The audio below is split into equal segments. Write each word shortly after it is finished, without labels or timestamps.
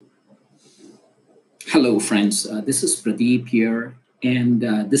Hello, friends. This is Pradeep here, and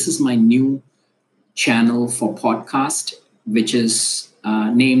this is my new channel for podcast, which is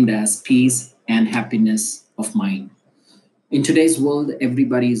named as Peace and Happiness of Mind. In today's world,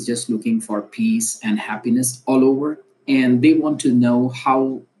 everybody is just looking for peace and happiness all over, and they want to know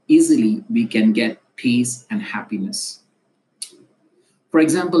how easily we can get peace and happiness. For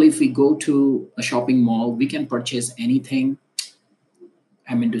example, if we go to a shopping mall, we can purchase anything.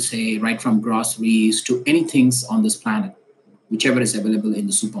 I mean to say, right from groceries to anything on this planet, whichever is available in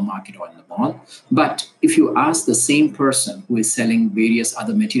the supermarket or in the mall. But if you ask the same person who is selling various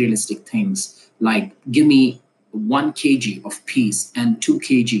other materialistic things, like give me 1 kg of peace and 2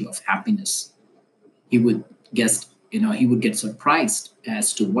 kg of happiness, he would guess, he would get surprised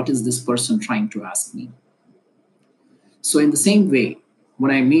as to what is this person trying to ask me. So, in the same way,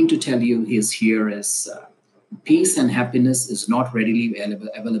 what I mean to tell you is here is peace and happiness is not readily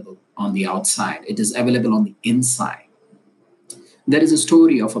available on the outside, it is available on the inside. There is a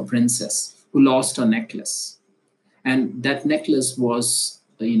story of a princess who lost a necklace, and that necklace was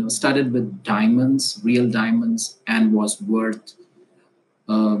studded with diamonds, real diamonds, and was worth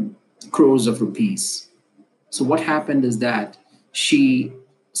crores of rupees. So what happened is that she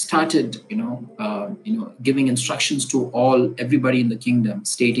started giving instructions to all everybody in the kingdom,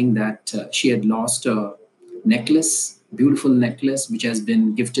 stating that she had lost a necklace, beautiful necklace, which has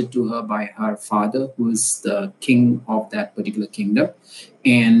been gifted to her by her father, who is the king of that particular kingdom.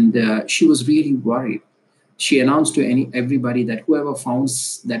 And she was really worried. She announced to everybody that whoever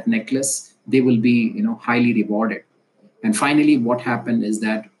finds that necklace, they will be highly rewarded. And finally, what happened is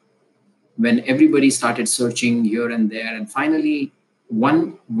that when everybody started searching here and there, and finally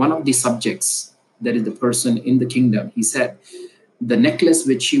one of the subjects, that is the person in the kingdom, he said the necklace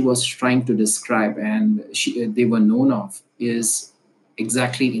which she was trying to describe and they were known of is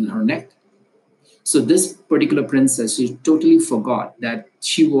exactly in her neck. So this particular princess, she totally forgot that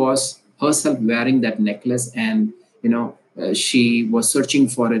she was herself wearing that necklace, and she was searching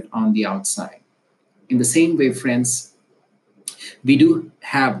for it on the outside. In the same way, friends, we do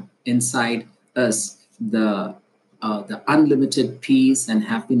have inside us the unlimited peace and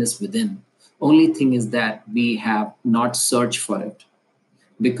happiness within. Only thing is that we have not searched for it,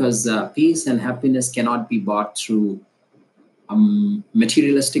 because peace and happiness cannot be bought through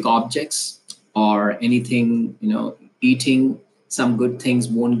materialistic objects or anything. Eating some good things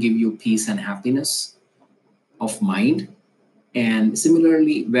won't give you peace and happiness of mind. And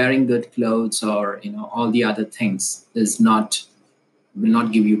similarly, wearing good clothes or all the other things is not will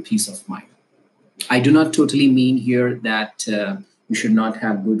not give you peace of mind. I do not totally mean here that you should not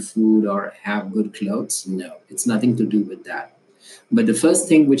have good food or have good clothes. No, it's nothing to do with that. But the first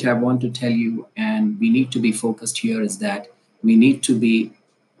thing which I want to tell you, and we need to be focused here, is that we need to be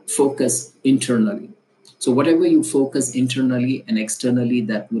focused internally. So, whatever you focus internally and externally,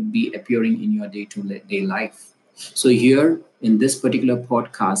 that would be appearing in your day to day life. So, here in this particular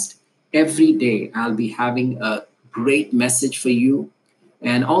podcast, every day I'll be having a great message for you,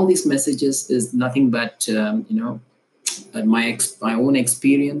 and all these messages is nothing but my own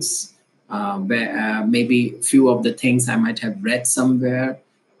experience, where maybe few of the things I might have read somewhere.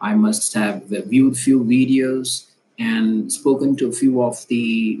 I must have viewed few videos and spoken to a few of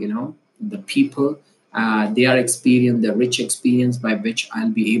the people, their experience, their rich experience, by which I'll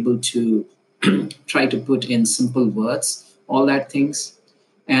be able to try to put in simple words all that things.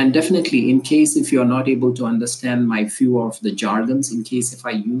 And definitely, in case if you're not able to understand my few of the jargons, in case if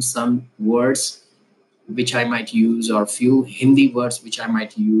I use some words which I might use, or few Hindi words which I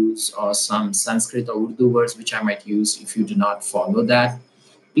might use, or some Sanskrit or Urdu words which I might use, if you do not follow that,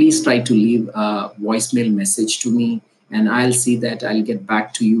 please try to leave a voicemail message to me, and I'll see that I'll get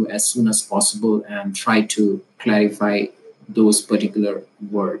back to you as soon as possible and try to clarify those particular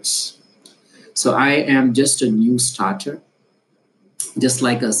words. So I am just a new starter, just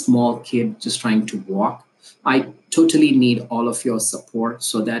like a small kid just trying to walk. I totally need all of your support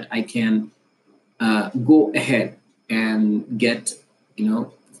so that I can go ahead and get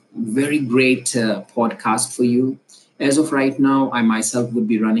very great podcast for you. As of right now, I myself would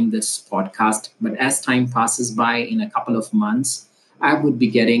be running this podcast, but as time passes by, in a couple of months, I would be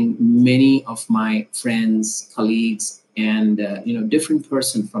getting many of my friends, colleagues, and different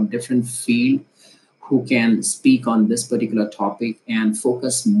person from different field who can speak on this particular topic and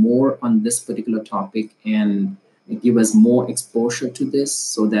focus more on this particular topic and give us more exposure to this,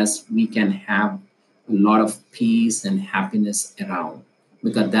 so that we can have a lot of peace and happiness around,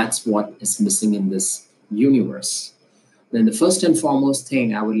 because that's what is missing in this universe. Then the first and foremost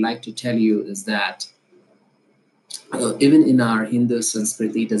thing I would like to tell you is that Even in our Hindu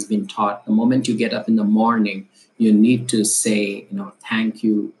Sanskriti, it has been taught the moment you get up in the morning, you need to say, thank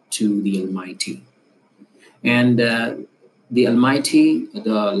you to the Almighty. And the Almighty,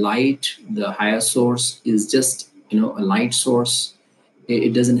 the light, the higher source is just, a light source.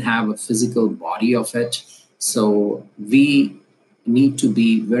 It doesn't have a physical body of it. So we need to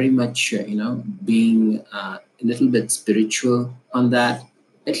be very much, being a little bit spiritual on that,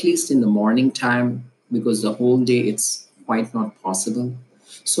 at least in the morning time, because the whole day it's quite not possible.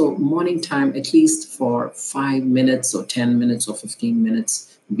 So morning time, at least for 5 minutes or 10 minutes or 15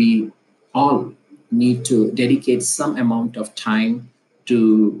 minutes, we all need to dedicate some amount of time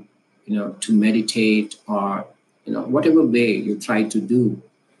to, to meditate, or, whatever way you try to do,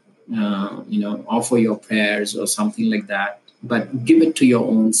 offer your prayers or something like that. But give it to your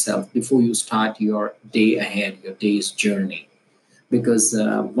own self before you start your day ahead, your day's journey. Because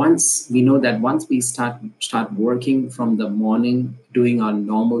once we know that once we start working from the morning, doing our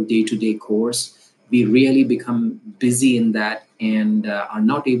normal day-to-day course, we really become busy in that, and are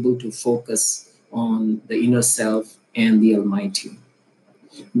not able to focus on the inner self and the Almighty,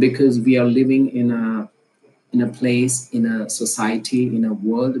 because we are living in a place, in a society, in a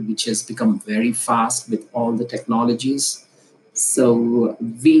world which has become very fast with all the technologies. So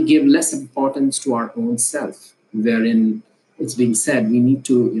we give less importance to our own self, wherein it's being said we need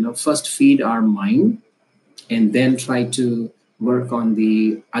to, first feed our mind, and then try to work on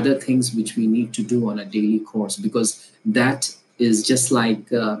the other things which we need to do on a daily course, because that is just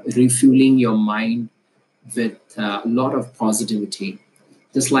like refueling your mind with a lot of positivity.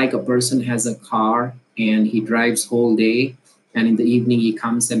 Just like a person has a car and he drives whole day, and in the evening he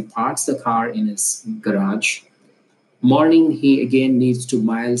comes and parks the car in his garage. Morning he again needs to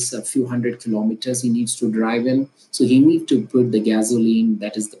miles, a few hundred kilometers he needs to drive in. So he needs to put the gasoline,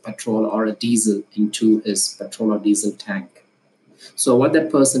 that is the petrol or a diesel, into his petrol or diesel tank. So what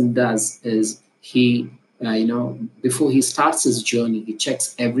that person does is he, before he starts his journey, he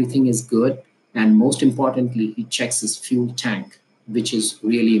checks everything is good, and most importantly, he checks his fuel tank, which is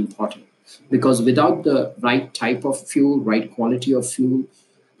really important, because without the right type of fuel, right quality of fuel,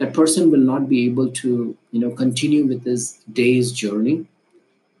 that person will not be able to, continue with his day's journey.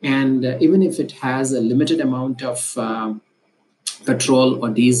 And even if it has a limited amount of petrol or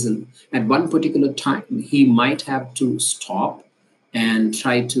diesel, at one particular time he might have to stop and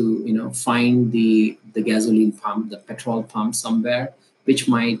try to, find the gasoline pump, the petrol pump somewhere, which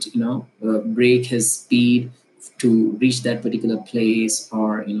might, break his speed to reach that particular place,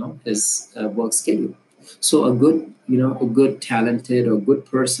 or, his work schedule. So a good, a good talented or good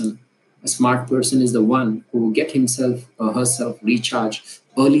person, a smart person, is the one who get himself or herself recharged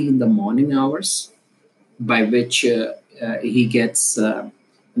early in the morning hours, by which he gets,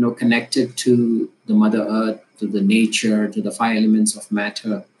 connected to the Mother Earth, to the nature, to the five elements of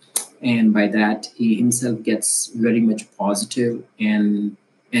matter, and by that he himself gets very much positive and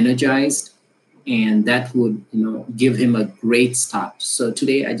energized, and that would, give him a great start. So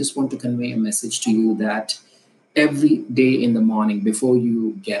today I just want to convey a message to you that every day in the morning, before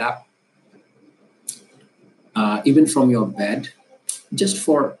you get up, even from your bed, just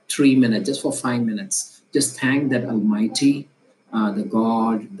for 3 minutes, just for 5 minutes, just thank that Almighty, the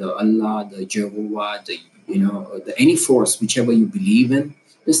God, the Allah, the Jehovah, the, the any force, whichever you believe in.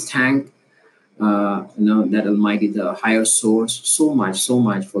 Just thank, that Almighty, the higher source, so much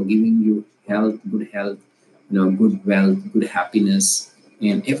for giving you health, good wealth, good happiness,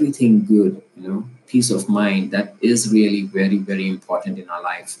 and everything good, peace of mind. That is really very, very important in our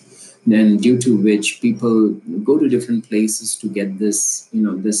life. Then, due to which people go to different places to get this,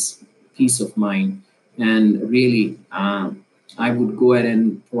 this peace of mind. And really, I would go ahead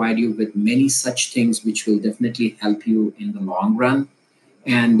and provide you with many such things which will definitely help you in the long run.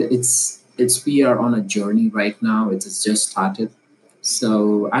 And it's we are on a journey right now. It's just started.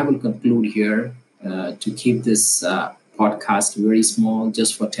 So I will conclude here, to keep this podcast very small,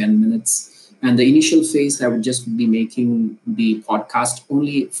 just for 10 minutes. And the initial phase, I would just be making the podcast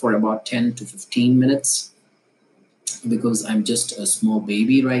only for about 10 to 15 minutes, because I'm just a small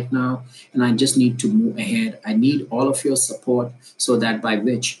baby right now, and I just need to move ahead. I need all of your support, so that by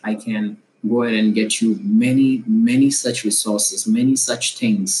which I can go ahead and get you many, many such resources, many such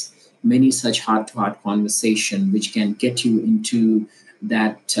things, many such heart to heart conversation, which can get you into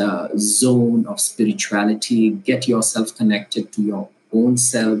that zone of spirituality, get yourself connected to your own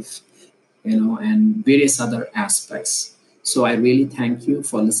self, and various other aspects. So I really thank you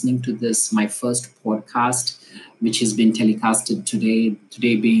for listening to this, my first podcast, which has been telecasted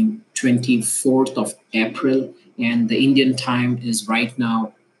today being 24th of April, and the Indian time is right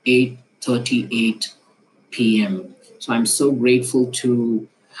now 8:38 p.m. So I'm so grateful to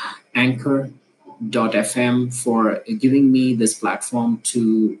Anchor.fm for giving me this platform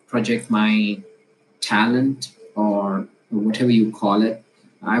to project my talent or whatever you call it.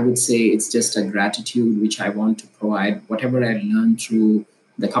 I would say it's just a gratitude which I want to provide. Whatever I learned through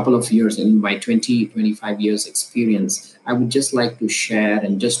the couple of years in my 20, 25 years experience, I would just like to share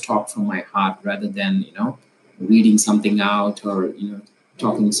and just talk from my heart rather than, reading something out or,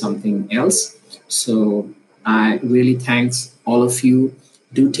 talking something else. So I really thanks all of you.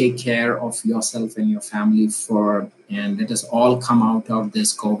 Do take care of yourself and your family and let us all come out of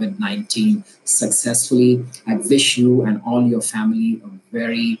this COVID-19 successfully. I wish you and all your family a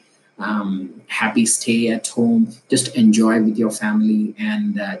very happy stay at home. Just enjoy with your family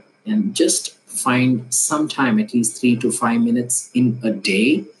and just find some time, at least 3 to 5 minutes in a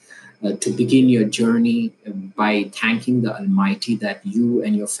day, to begin your journey by thanking the Almighty that you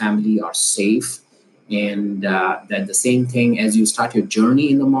and your family are safe, and that the same thing as you start your journey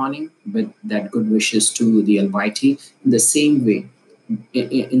in the morning with that good wishes to the Almighty, in the same way,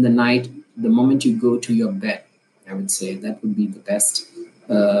 in the night, the moment you go to your bed, I would say that would be the best.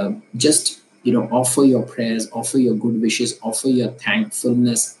 Just offer your prayers, offer your good wishes, offer your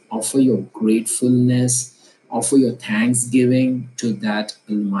thankfulness, offer your gratefulness, offer your thanksgiving to that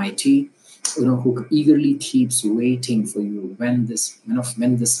Almighty, who eagerly keeps waiting for you when this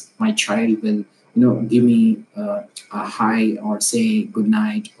my child will give me a hi or say good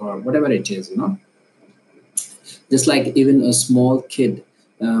night or whatever it is. Just like even a small kid,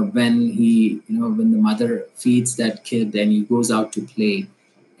 when the mother feeds that kid and he goes out to play,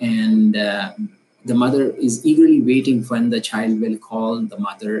 and the mother is eagerly waiting when the child will call the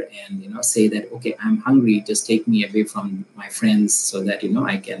mother and say that, okay, I'm hungry, just take me away from my friends so that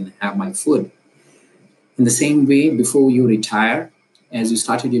I can have my food. In the same way, before you retire, as you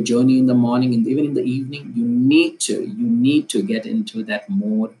started your journey in the morning and even in the evening, you need to get into that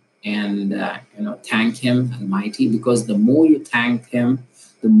mode and thank Him Almighty, because the more you thank Him,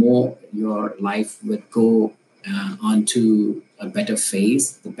 the more your life would go onto a better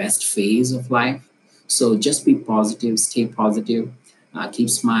phase, the best phase of life. So just be positive, stay positive, keep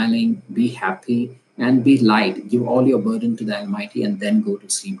smiling, be happy, and be light. Give all your burden to the Almighty and then go to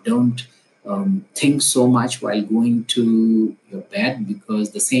sleep. Don't think so much while going to your bed,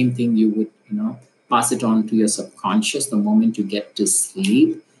 because the same thing you would pass it on to your subconscious the moment you get to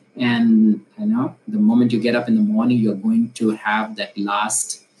sleep. And the moment you get up in the morning, you're going to have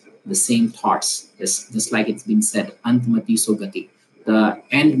the same thoughts. Just like it's been said, Antmati Sogati, the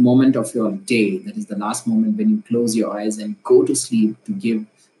end moment of your day, that is the last moment when you close your eyes and go to sleep to give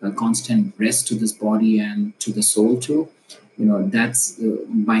a constant rest to this body and to the soul too. That's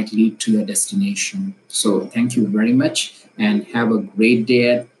might lead to your destination. So thank you very much and have a great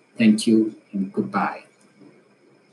day. Thank you and goodbye.